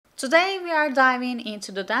Today we are diving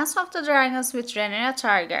into the Dance of the Dragons with Rhaenyra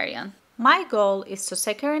Targaryen. My goal is to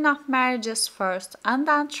secure enough marriages first and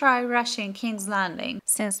then try rushing King's Landing,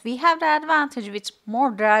 since we have the advantage with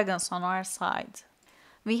more dragons on our side.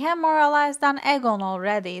 We have more allies than Aegon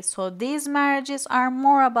already, so these marriages are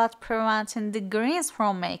more about preventing the Greens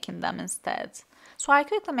from making them instead. So I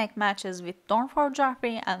quickly make matches with Dorne for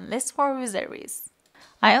Joffrey and Liz for Viserys.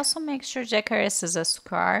 I also make sure Jacaerys is a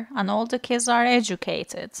squire and all the kids are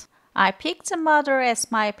educated. I picked the mother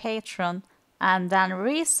as my patron and then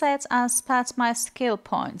reset and spent my skill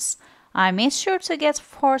points. I made sure to get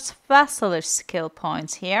 4th Vassal skill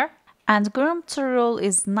point here. And Groom to Rule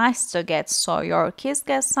is nice to get, so your kids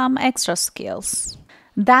get some extra skills.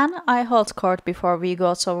 Then I hold court before we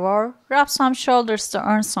go to war, rub some shoulders to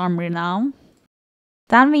earn some renown.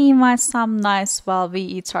 Then we invite some knights while we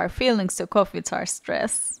eat our feelings to cope with our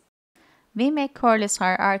stress. We make Corlys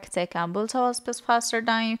our architect and build a hospice faster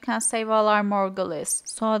than you can save all our Morghulis,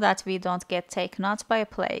 so that we don't get taken out by a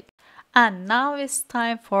plague. And now it's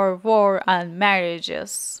time for war and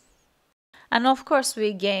marriages. And of course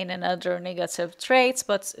we gain another negative trait,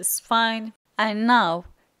 but it's fine. And now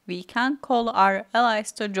we can call our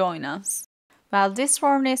allies to join us. Well, this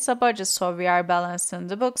war needs a budget, so we are balancing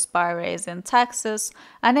the books by raising taxes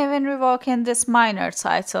and even revoking this minor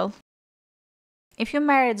title. If you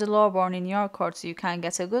marry the lowborn in your court, you can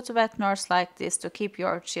get a good vet nurse like this to keep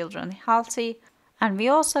your children healthy. And we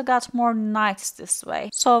also got more knights this way.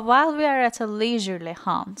 So while we are at a leisurely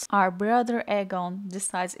hunt, our brother Aegon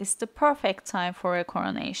decides it's the perfect time for a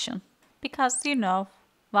coronation. Because,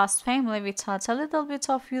 vast family without a little bit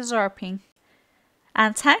of usurping.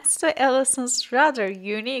 And thanks to Alicent's rather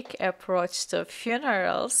unique approach to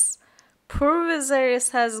funerals, poor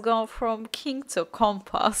Viserys has gone from king to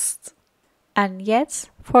compost. And yet,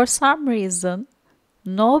 for some reason,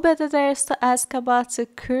 nobody dares to ask about the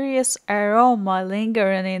curious aroma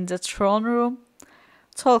lingering in the throne room.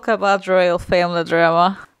 Talk about royal family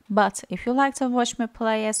drama. But if you like to watch me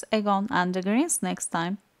play as Aegon and the Greens next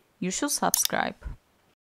time, you should subscribe.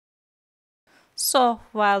 So,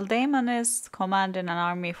 while Daemon is commanding an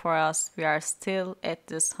army for us, we are still at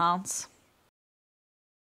this hunt.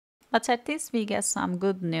 But at least we get some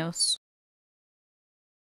good news.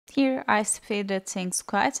 Here I speeded things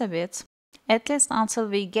quite a bit. At least until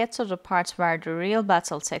we get to the part where the real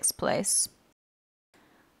battle takes place.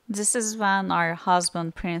 This is when our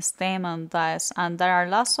husband Prince Daemon dies and there are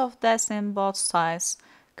lots of deaths in both sides.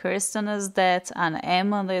 Kristen is dead and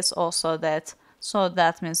Aemon is also dead, so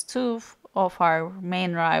that means 2 of our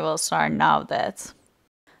main rivals are now dead.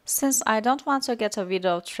 Since I don't want to get a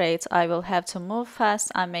widow trait, I will have to move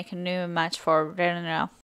fast and make a new match for Rhaenyra.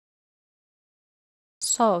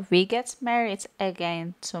 So we get married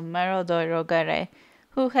again to Merodoi Rogare,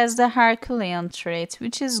 who has the Herculean trait,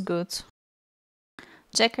 which is good.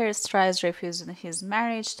 Jacaerys tries refusing his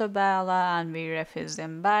marriage to Bella and we refuse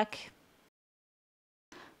him back.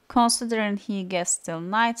 Considering he gets still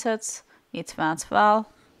knighted, it went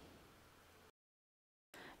well.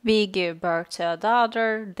 We give birth to a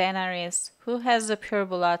daughter, Daenerys, who has the pure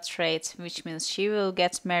blood trait, which means she will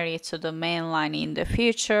get married to the main line in the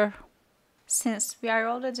future. Since we are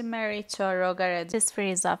already married to a Rogare, this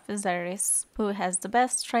frees up Viserys, who has the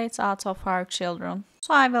best traits out of our children,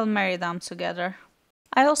 so I will marry them together.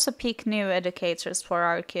 I also pick new educators for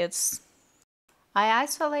our kids. I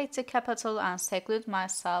isolate the capital and seclude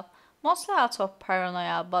myself, mostly out of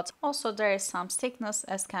paranoia, but also there is some sickness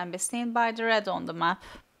as can be seen by the red on the map.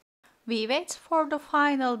 We wait for the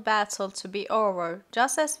final battle to be over,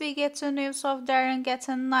 just as we get the news of Darren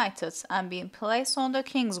getting knighted and being placed on the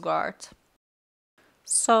King's Guard.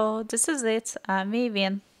 So this is it, and we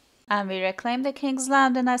win. And we reclaim the King's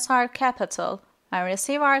Landing as our capital, and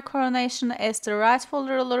receive our coronation as the rightful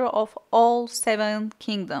ruler of all 7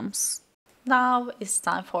 kingdoms. Now it's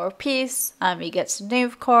time for peace, and we get a new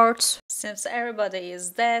court. Since everybody is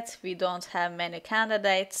dead, we don't have many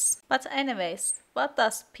candidates. But anyways, what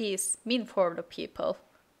does peace mean for the people?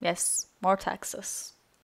 Yes, more taxes.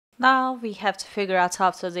 Now we have to figure out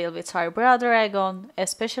how to deal with our brother Aegon,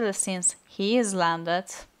 especially since he is landed.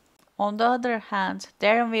 On the other hand,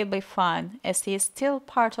 Darren will be fine, as he is still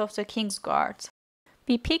part of the King's Guard.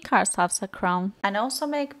 We pick ourselves a crown, and also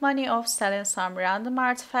make money off selling some random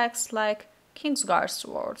artifacts like Kingsguard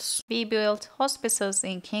swords. We build hospices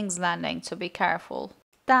in King's Landing to be careful.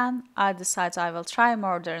 Then I decide I will try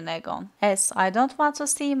murdering Aegon, as I don't want to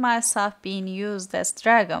see myself being used as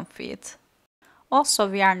dragon feed. Also,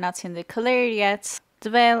 we are not in the clear yet. The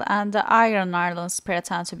Vale and the Iron Islands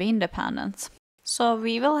pretend to be independent. So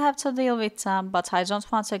we will have to deal with them, but I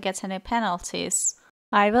don't want to get any penalties.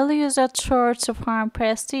 I will use a tour to farm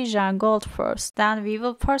prestige and gold first, then we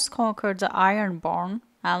will first conquer the Ironborn,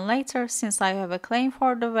 and later, since I have a claim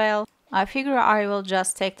for the Vale, I figure I will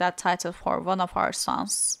just take that title for one of our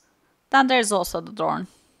sons. Then there's also the Dorn.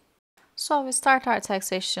 So we start our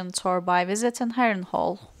taxation tour by visiting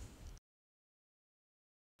Harrenhal.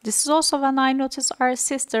 This is also when I noticed our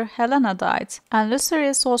sister Helena died, and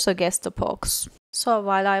Lucerys also gets the pox. So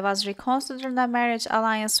while I was reconsidering a marriage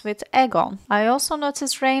alliance with Aegon, I also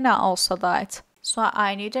noticed Rhaenyra also died. So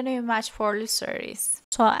I need a new match for Lucerys.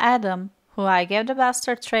 So Adam, who I gave the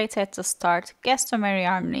bastard trait at the start, gets to marry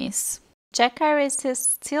our niece. Jacaerys is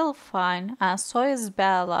still fine, and so is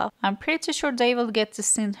Bella. I'm pretty sure they will get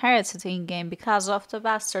this inherited in-game because of the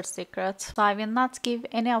bastard secret, so I will not give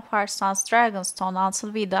any of our sons Dragonstone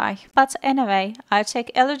until we die. But anyway, I check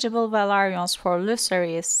eligible Valyrians for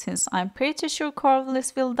Lucerys, since I'm pretty sure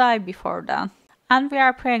Corlys will die before then. And we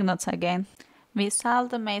are pregnant again. We sell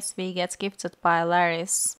the mace we get gifted by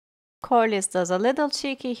Larys. Corlys does a little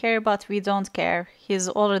cheeky here, but we don't care, he's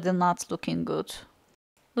already not looking good.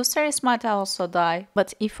 Lucerys might also die,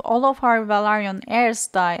 but if all of our Valyrian heirs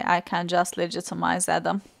die, I can just legitimize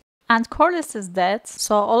Adam. And Corlys is dead,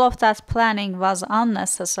 so all of that planning was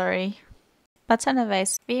unnecessary. But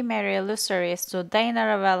anyways, we marry Lucerys to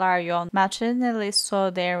Rhaenyra Velaryon matrimonially so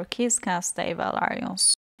their kids can stay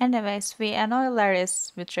Velaryons. Anyways, we annoy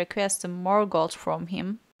Larys with requesting more gold from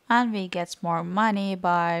him, and we get more money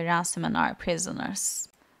by ransoming our prisoners.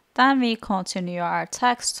 Then we continue our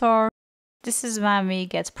tax tour. This is when we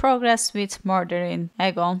get progress with murdering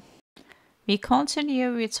Aegon. We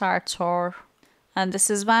continue with our tour, and this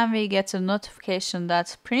is when we get a notification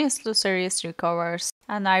that Prince Lucerys recovers,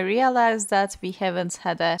 and I realize that we haven't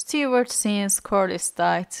had a steward since Corlys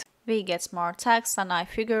died. We get more tax, and I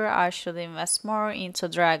figure I should invest more into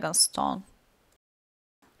Dragonstone.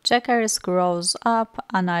 Jacaerys grows up,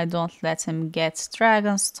 and I don't let him get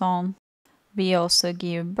Dragonstone. We also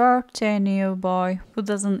give birth to a new boy who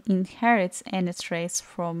doesn't inherit any traits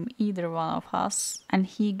from either one of us, and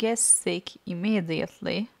he gets sick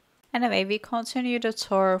immediately. Anyway, we continue the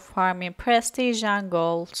tour farming prestige and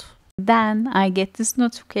gold. Then I get this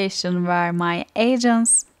notification where my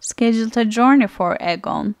agents scheduled a journey for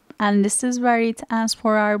Aegon, and this is where it ends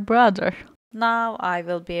for our brother. Now I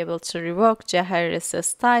will be able to revoke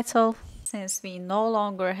Jacaerys' title, since we no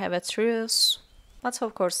longer have a truce. But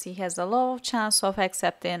of course he has a low chance of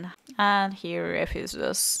accepting, and he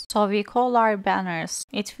refuses. So we call our banners.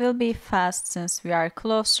 It will be fast since we are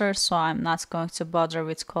closer, so I'm not going to bother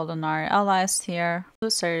with calling our allies here.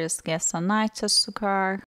 Lucerys gets a knight to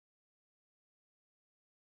Sukar.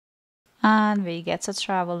 And we get a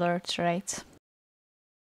traveler trait.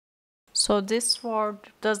 So this war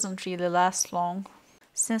doesn't really last long,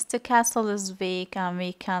 since the castle is weak and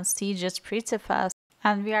we can siege it pretty fast,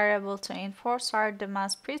 and we are able to enforce our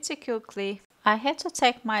demands pretty quickly. I had to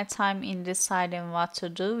take my time in deciding what to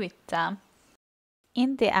do with them.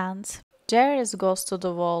 In the end, Jaehaerys goes to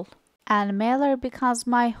the wall, and Mailer becomes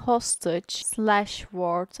my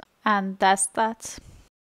hostage/ward, and that's that.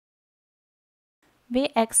 We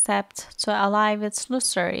accept to ally with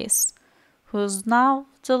Lucerys, who's now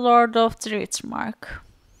the Lord of Driftmark.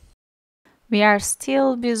 We are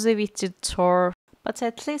still busy with the tour, but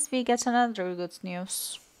at least we get another good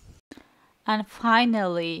news. And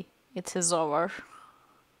finally, it is over.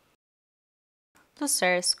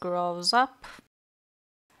 Lucerys grows up,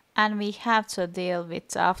 and we have to deal with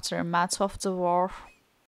the aftermath of the war.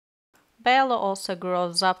 Bella also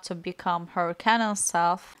grows up to become her canon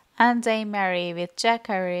self, and they marry with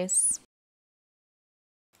Jacaerys.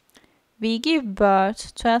 We give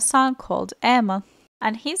birth to a son called Aemon,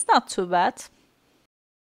 and he's not too bad.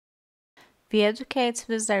 We educate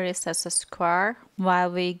Viserys as a squire,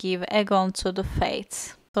 while we give Aegon to the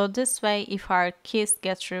Fates. So this way, if our kids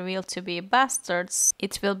get revealed to be bastards,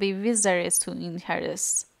 it will be Viserys who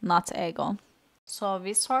inherits, not Aegon. So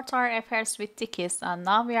we sort our affairs with the kids, and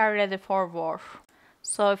now we are ready for war.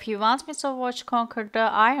 So if you want me to watch Conquer the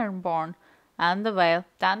Ironborn and the Vale,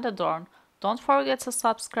 then the Dorn, don't forget to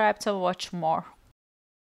subscribe to watch more.